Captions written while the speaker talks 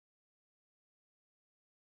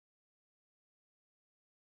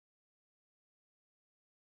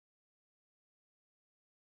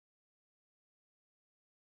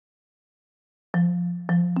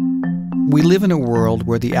We live in a world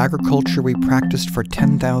where the agriculture we practiced for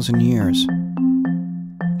 10,000 years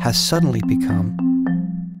has suddenly become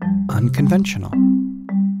unconventional.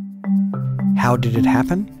 How did it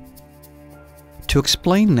happen? To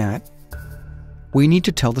explain that, we need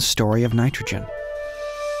to tell the story of nitrogen.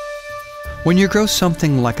 When you grow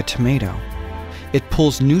something like a tomato, it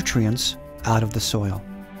pulls nutrients out of the soil.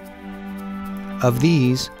 Of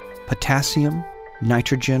these, potassium,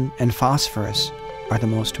 nitrogen, and phosphorus are the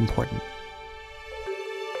most important.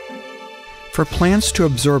 For plants to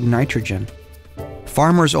absorb nitrogen,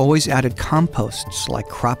 farmers always added composts like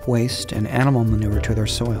crop waste and animal manure to their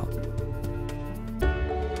soil.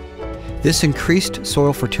 This increased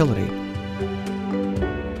soil fertility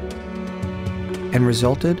and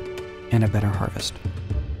resulted in a better harvest.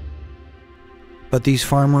 But these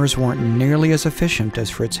farmers weren't nearly as efficient as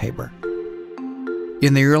Fritz Haber.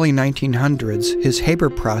 In the early 1900s, his Haber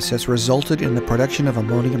process resulted in the production of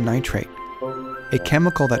ammonium nitrate, a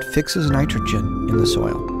chemical that fixes nitrogen in the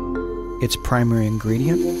soil. Its primary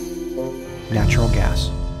ingredient, natural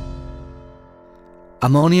gas.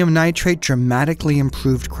 Ammonium nitrate dramatically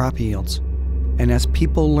improved crop yields, and as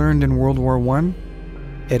people learned in World War I,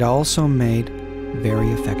 it also made very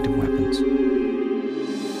effective weapons.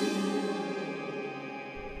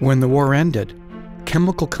 When the war ended,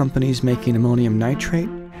 chemical companies making ammonium nitrate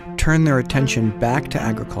turned their attention back to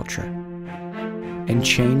agriculture and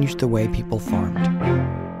changed the way people farmed.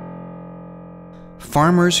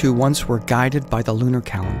 Farmers who once were guided by the lunar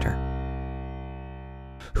calendar,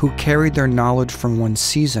 who carried their knowledge from one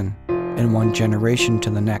season and one generation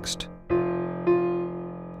to the next,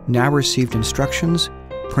 now received instructions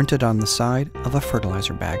printed on the side of a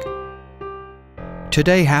fertilizer bag.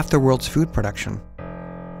 Today, half the world's food production,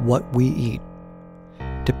 what we eat,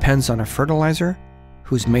 depends on a fertilizer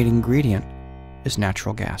whose main ingredient is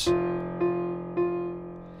natural gas.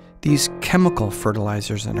 These chemical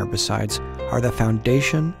fertilizers and herbicides are the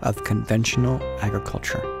foundation of conventional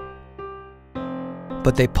agriculture.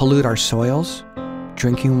 But they pollute our soils,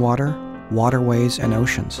 drinking water, waterways, and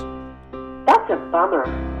oceans. That's a bummer.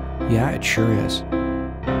 Yeah, it sure is.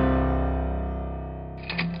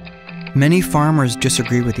 Many farmers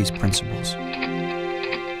disagree with these principles.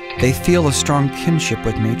 They feel a strong kinship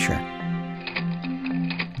with nature.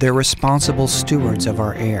 They're responsible stewards of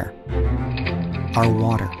our air, our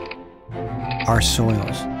water, our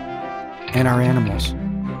soils, and our animals,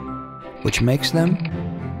 which makes them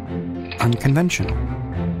unconventional.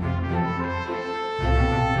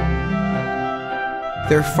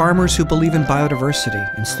 They're farmers who believe in biodiversity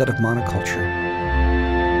instead of monoculture.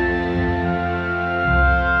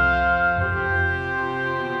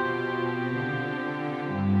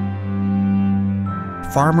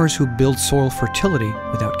 Farmers who build soil fertility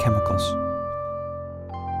without chemicals.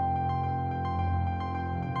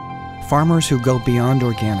 Farmers who go beyond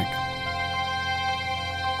organic.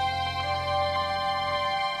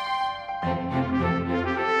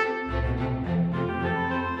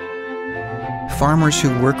 Farmers who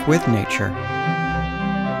work with nature,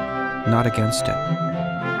 not against it.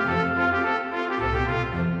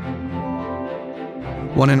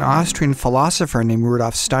 What an Austrian philosopher named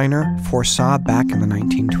Rudolf Steiner foresaw back in the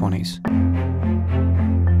 1920s.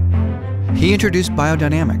 He introduced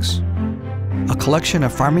biodynamics, a collection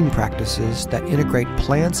of farming practices that integrate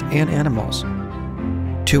plants and animals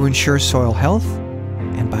to ensure soil health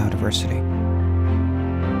and biodiversity.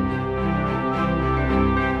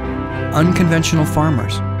 Unconventional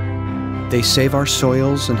farmers. They save our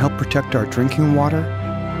soils and help protect our drinking water,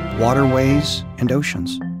 waterways, and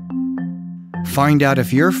oceans. Find out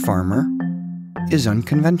if your farmer is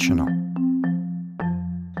unconventional.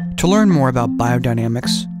 To learn more about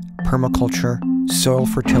biodynamics, permaculture, soil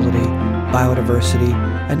fertility, biodiversity,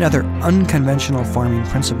 and other unconventional farming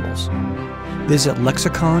principles, visit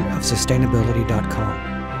lexiconofsustainability.com.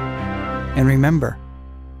 And remember,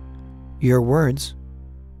 your words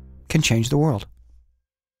can change the world.